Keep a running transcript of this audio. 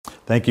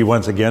Thank you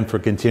once again for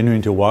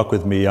continuing to walk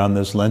with me on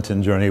this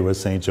Lenten journey with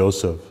St.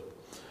 Joseph.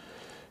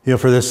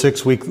 For the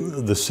sixth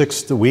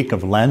week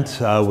of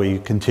Lent, we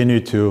continue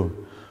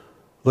to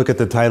look at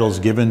the titles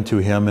given to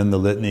him in the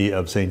Litany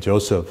of St.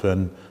 Joseph.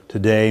 And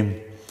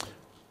today,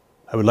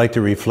 I would like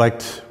to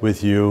reflect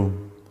with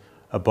you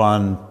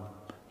upon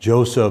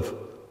Joseph,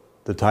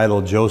 the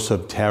title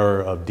Joseph,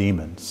 Terror of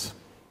Demons.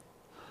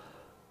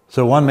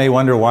 So one may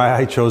wonder why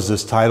I chose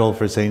this title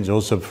for St.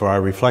 Joseph for our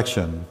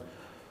reflection.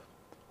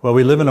 Well,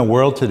 we live in a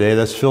world today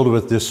that's filled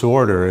with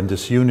disorder and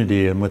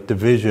disunity and with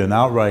division,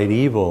 outright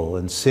evil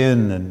and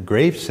sin and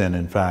grave sin,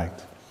 in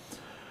fact.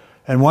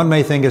 And one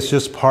may think it's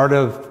just part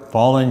of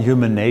fallen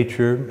human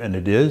nature, and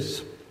it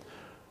is.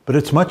 But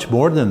it's much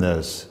more than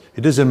this.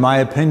 It is, in my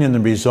opinion, the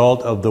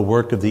result of the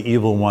work of the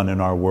evil one in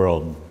our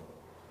world.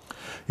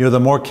 The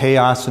more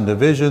chaos and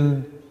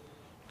division,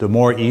 the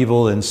more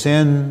evil and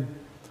sin,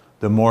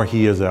 the more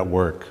he is at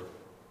work.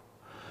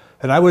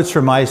 And I would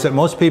surmise that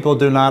most people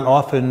do not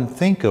often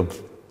think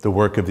of the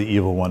work of the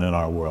evil one in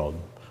our world,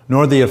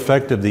 nor the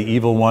effect of the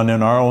evil one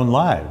in our own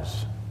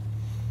lives.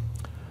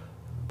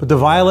 But the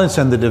violence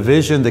and the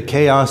division, the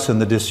chaos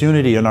and the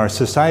disunity in our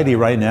society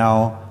right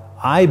now,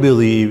 I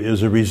believe,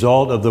 is a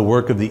result of the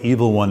work of the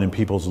evil one in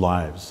people's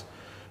lives.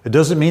 It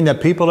doesn't mean that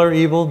people are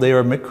evil. They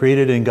are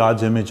created in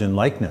God's image and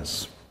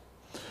likeness.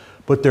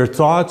 But their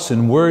thoughts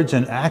and words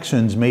and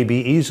actions may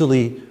be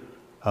easily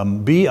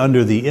be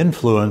under the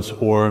influence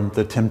or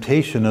the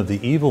temptation of the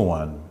evil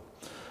one.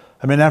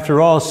 After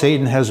all,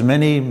 Satan has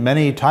many,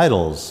 many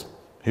titles.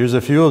 Here's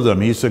a few of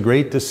them. He's the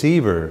great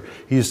deceiver.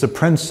 He's the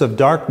prince of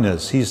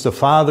darkness. He's the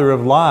father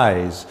of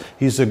lies.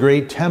 He's the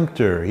great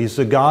tempter. He's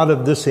the god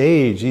of this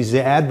age. He's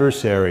the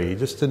adversary,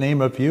 just to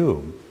name a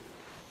few.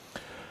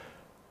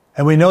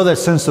 And we know that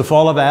since the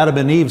fall of Adam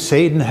and Eve,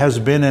 Satan has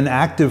been an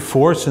active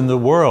force in the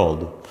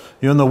world.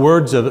 In the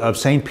words of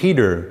St.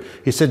 Peter,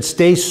 he said,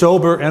 "Stay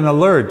sober and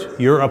alert.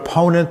 Your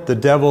opponent, the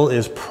devil,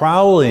 is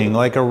prowling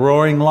like a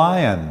roaring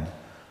lion,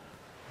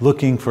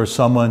 looking for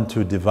someone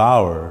to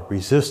devour.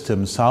 Resist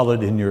him,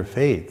 solid in your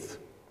faith."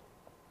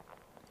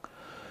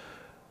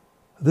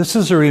 This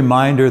is a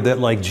reminder that,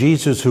 like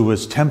Jesus, who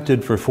was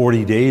tempted for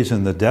 40 days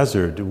in the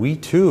desert, we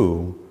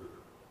too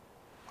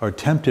are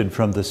tempted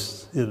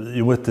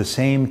with the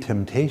same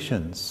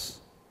temptations.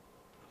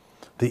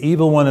 The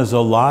evil one is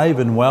alive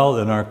and well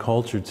in our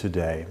culture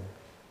today.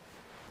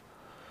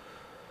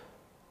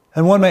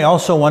 And one may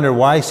also wonder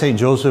why St.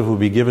 Joseph would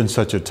be given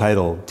such a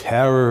title,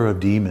 Terror of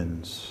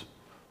Demons.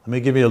 Let me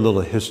give you a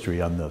little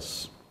history on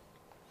this.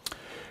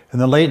 In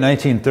the late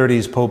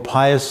 1930s, Pope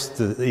Pius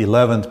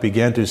XI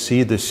began to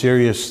see the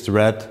serious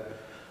threat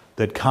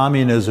that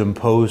communism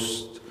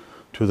posed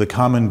to the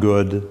common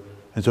good,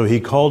 and so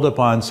he called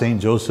upon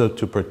St. Joseph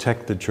to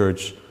protect the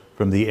Church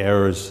from the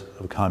errors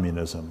of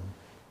communism.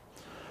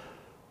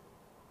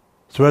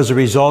 So as a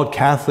result,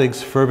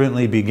 Catholics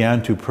fervently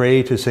began to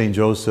pray to St.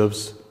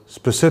 Joseph's,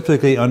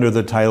 specifically under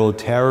the title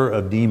Terror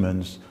of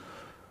Demons,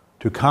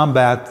 to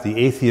combat the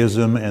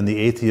atheism and the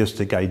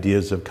atheistic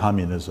ideas of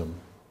communism.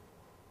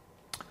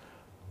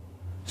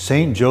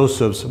 St.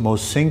 Joseph's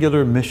most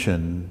singular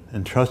mission,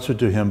 entrusted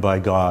to him by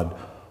God,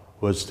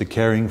 was the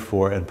caring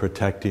for and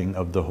protecting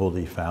of the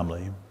Holy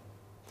Family.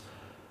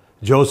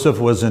 Joseph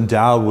was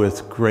endowed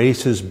with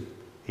graces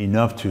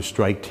enough to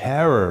strike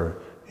terror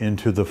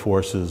into the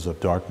forces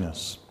of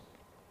darkness.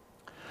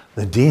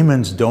 The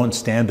demons don't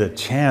stand a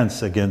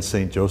chance against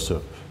St.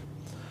 Joseph.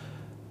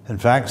 In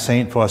fact,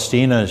 St.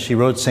 Faustina, she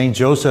wrote, "St.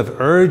 Joseph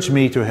urged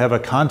me to have a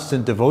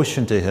constant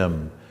devotion to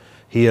him.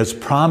 He has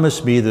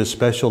promised me this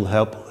special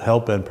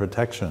help and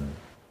protection."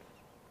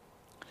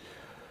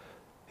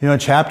 A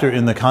chapter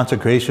in the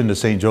Consecration to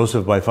St.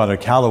 Joseph by Father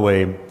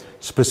Calloway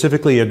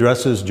specifically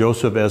addresses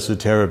Joseph as the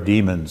terror of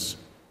demons.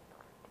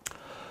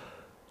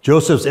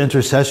 Joseph's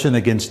intercession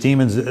against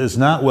demons is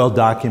not well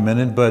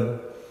documented,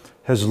 but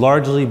has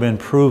largely been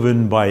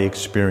proven by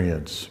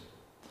experience.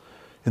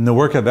 In the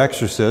work of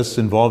exorcists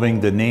involving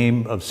the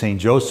name of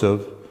St.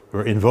 Joseph,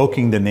 or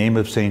invoking the name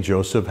of St.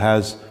 Joseph,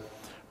 has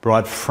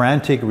brought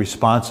frantic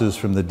responses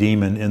from the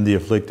demon in the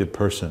afflicted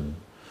person.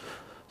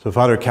 So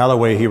Father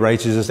Calloway, he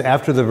writes, he says,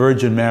 "After the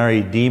Virgin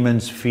Mary,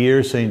 demons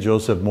fear St.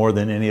 Joseph more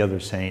than any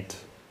other saint."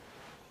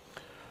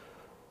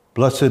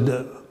 Blessed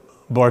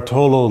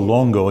Bartolo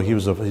Longo,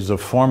 he's a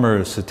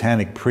former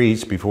satanic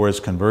priest before his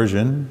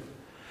conversion.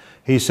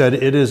 He said,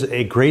 "It is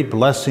a great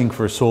blessing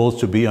for souls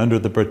to be under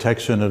the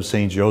protection of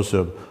St.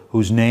 Joseph,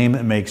 whose name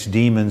makes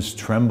demons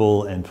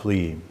tremble and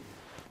flee."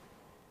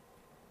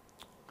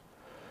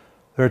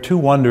 There are two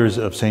wonders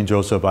of St.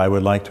 Joseph I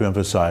would like to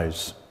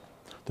emphasize.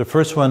 The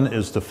first one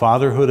is the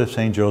fatherhood of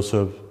St.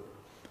 Joseph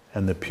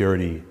and the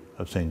purity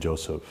of St.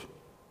 Joseph.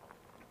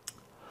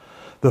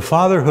 The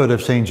fatherhood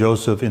of St.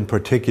 Joseph in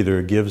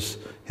particular gives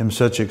him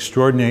such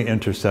extraordinary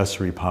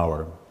intercessory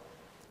power.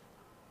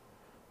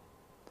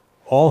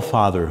 All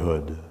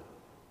fatherhood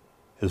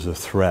is a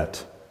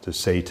threat to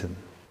Satan.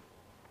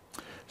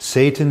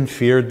 Satan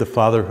feared the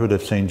fatherhood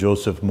of St.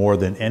 Joseph more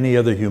than any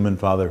other human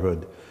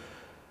fatherhood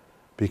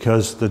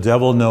because the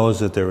devil knows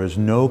that there is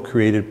no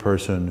created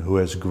person who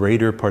has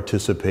greater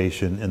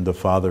participation in the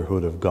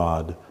fatherhood of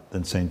God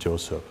than St.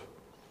 Joseph.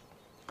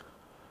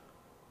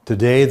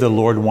 Today, the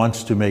Lord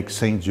wants to make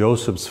St.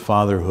 Joseph's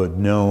fatherhood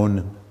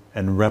known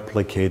and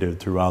replicated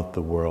throughout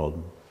the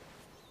world.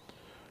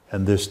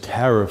 And this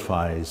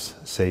terrifies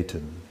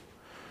Satan.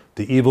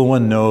 The evil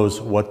one knows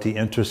what the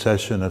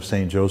intercession of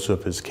St.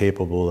 Joseph is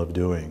capable of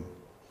doing.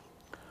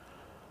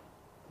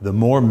 The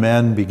more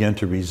men begin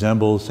to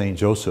resemble St.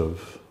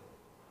 Joseph,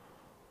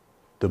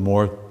 the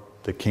more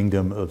the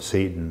kingdom of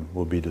Satan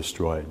will be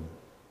destroyed.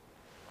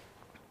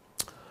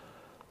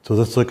 So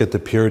let's look at the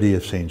purity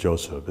of St.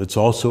 Joseph. It's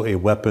also a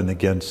weapon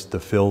against the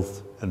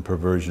filth and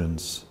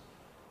perversions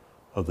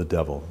of the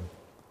devil.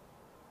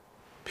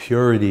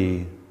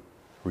 Purity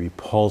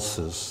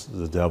repulses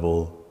the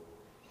devil.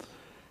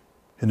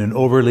 In an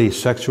overly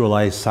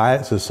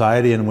sexualized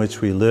society in which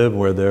we live,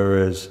 where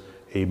there is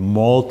a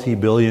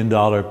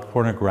multi-billion-dollar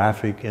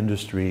pornographic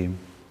industry,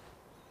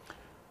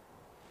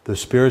 the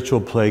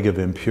spiritual plague of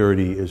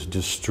impurity is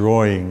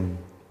destroying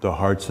the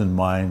hearts and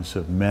minds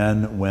of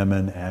men,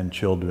 women, and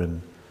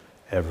children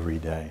every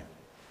day.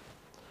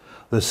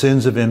 The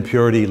sins of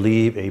impurity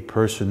leave a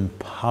person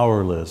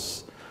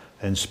powerless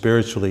and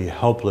spiritually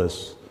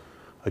helpless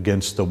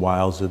against the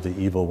wiles of the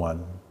evil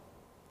one.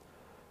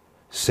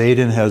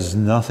 Satan has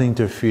nothing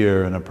to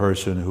fear in a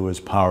person who is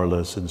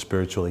powerless and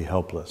spiritually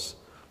helpless,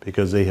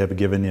 because they have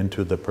given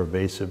into the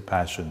pervasive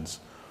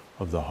passions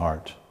of the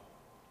heart.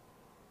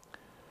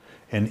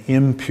 An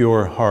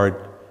impure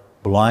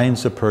heart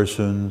blinds a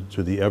person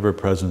to the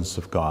ever-presence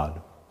of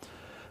God.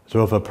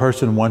 So if a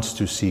person wants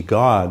to see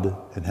God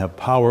and have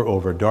power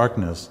over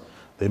darkness,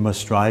 they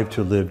must strive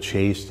to live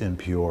chaste and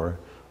pure,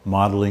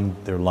 modeling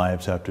their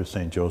lives after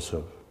St.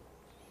 Joseph.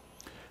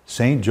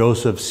 St.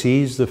 Joseph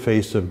sees the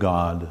face of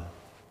God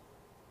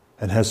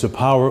and has the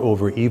power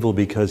over evil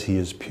because he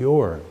is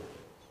pure.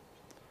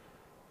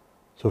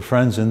 So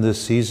friends, in this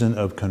season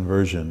of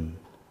conversion,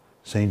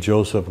 St.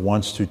 Joseph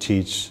wants to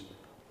teach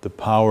the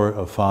power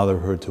of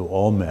fatherhood to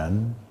all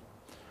men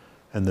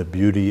and the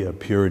beauty of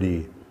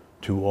purity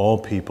to all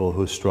people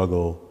who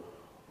struggle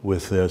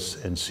with this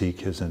and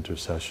seek his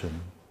intercession.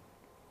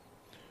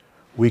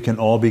 We can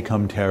all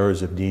become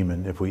terrors of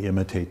demon if we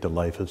imitate the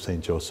life of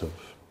St.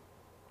 Joseph.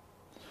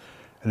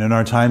 And in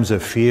our times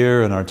of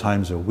fear, in our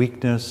times of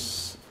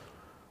weakness,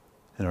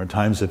 in our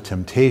times of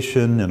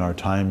temptation, in our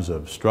times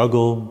of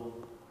struggle,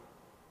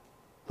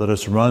 let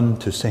us run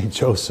to St.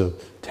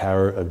 Joseph,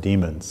 terror of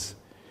demons.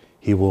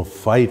 He will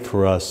fight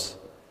for us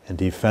and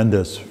defend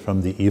us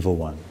from the evil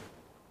one.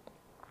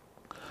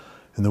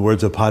 In the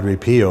words of Padre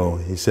Pio,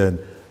 he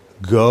said,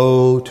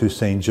 "Go to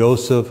St.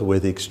 Joseph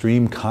with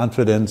extreme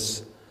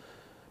confidence,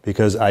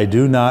 because I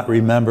do not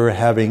remember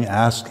having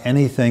asked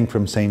anything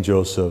from St.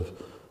 Joseph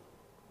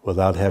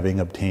without having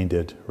obtained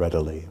it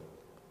readily."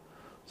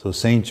 So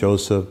St.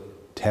 Joseph,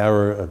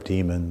 terror of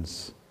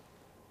demons,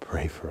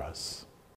 pray for us.